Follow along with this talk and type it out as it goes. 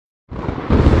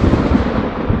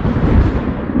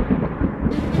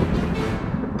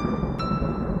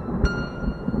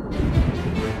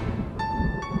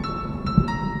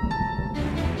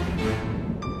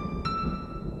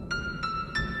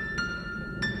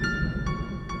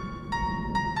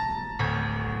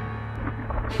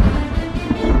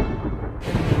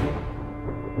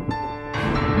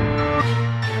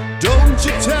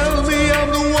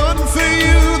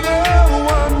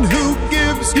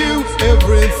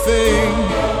everything.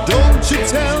 Don't you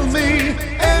tell me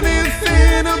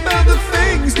anything about the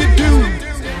things you do.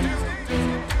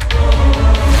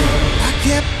 I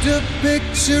kept a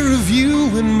picture of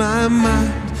you in my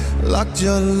mind, locked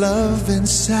your love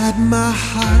inside my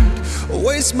heart.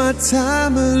 Waste my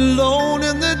time alone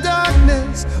in the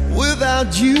darkness.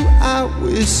 Without you I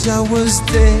wish I was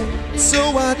dead.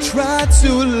 So I try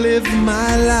to live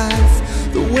my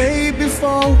life the way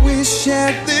before we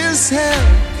shared this hell.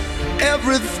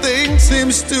 Everything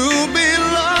seems to be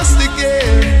lost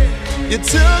again. You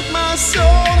took my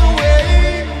soul away.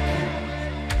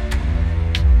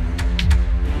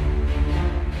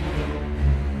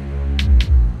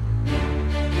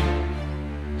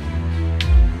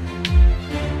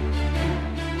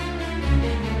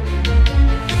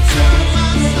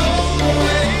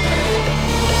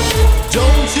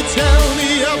 Don't you tell me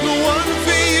I'm the one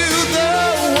for you, the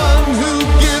one who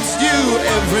gives you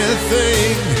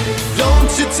everything.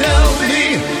 Don't you tell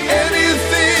me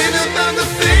anything about the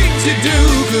things you do,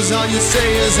 'cause all you say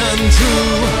is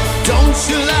untrue. Don't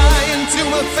you lie into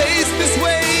my face this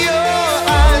way. Your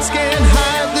eyes can't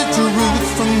hide the truth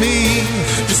from me.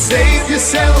 Just save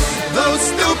yourself those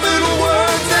stupid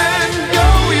words and go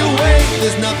your way.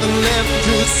 There's nothing left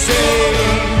to say.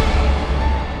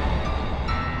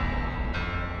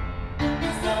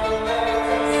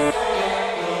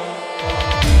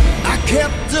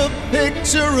 Kept a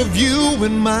picture of you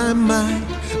in my mind,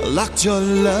 locked your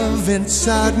love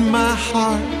inside my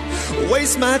heart.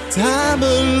 Waste my time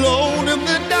alone in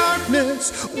the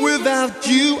darkness. Without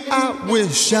you I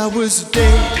wish I was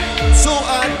dead. So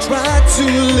I try to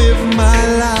live my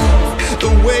life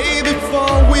the way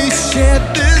before we shared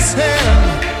this hell.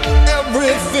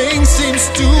 Everything seems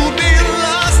to be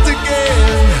lost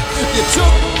again. You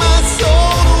took my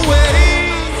soul away.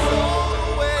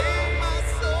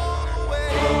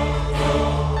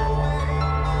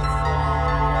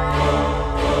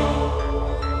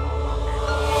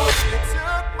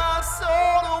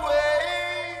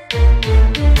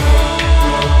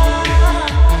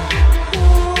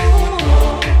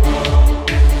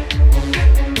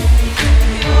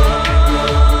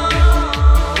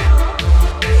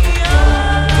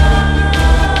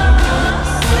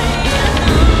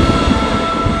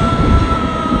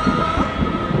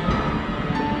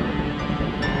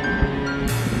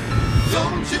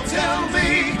 Don't you tell me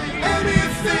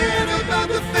anything about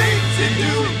the things you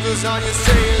do, 'cause all you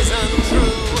say is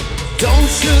untrue.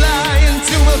 Don't you lie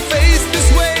into my face this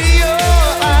way. Your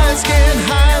eyes can't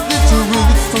hide the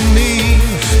truth from me.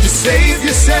 Just save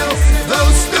yourself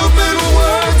those stupid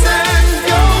words and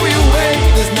go your way.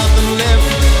 There's nothing left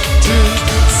to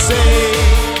say.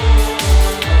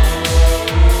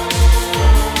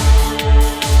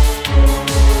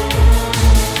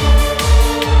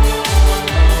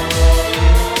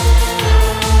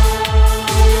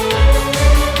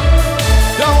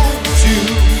 Don't you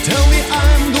tell me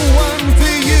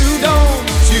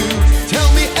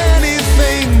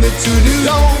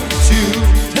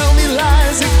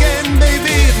lies again,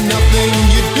 baby. Nothing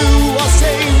you do or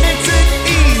say makes it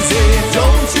easy.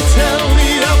 Don't you tell me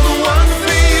I'm the one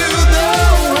for you, the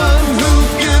one who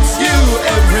gives you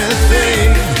everything.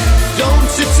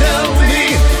 Don't you tell me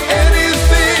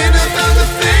anything about the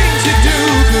things you do,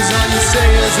 'cause all you say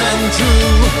is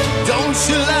untrue. Don't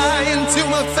you lie into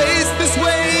my face this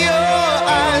way. Your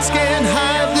eyes can't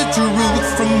hide the truth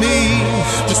from me.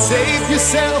 Just save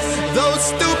yourself those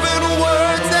stupid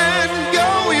words and go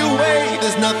your way.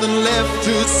 There's nothing left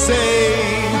to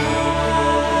say.